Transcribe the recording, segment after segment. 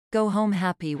Go home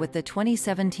happy with the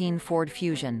 2017 Ford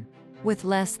Fusion. With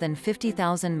less than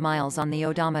 50,000 miles on the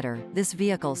odometer, this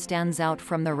vehicle stands out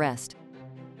from the rest.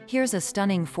 Here's a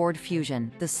stunning Ford Fusion,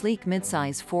 the sleek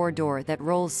midsize four-door that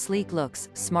rolls sleek looks,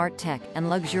 smart tech, and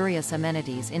luxurious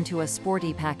amenities into a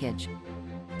sporty package.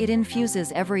 It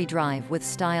infuses every drive with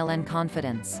style and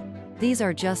confidence. These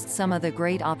are just some of the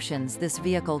great options this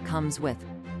vehicle comes with: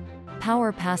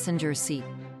 power passenger seat,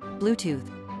 Bluetooth,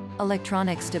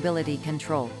 electronic stability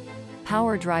control,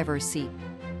 power driver's seat,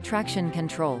 traction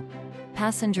control,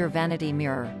 passenger vanity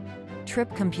mirror,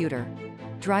 trip computer,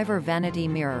 driver vanity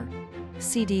mirror,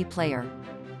 CD player,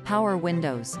 power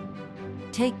windows.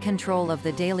 Take control of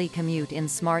the daily commute in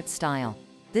smart style.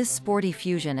 This sporty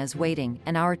Fusion is waiting,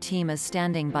 and our team is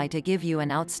standing by to give you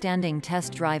an outstanding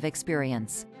test drive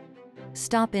experience.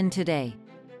 Stop in today.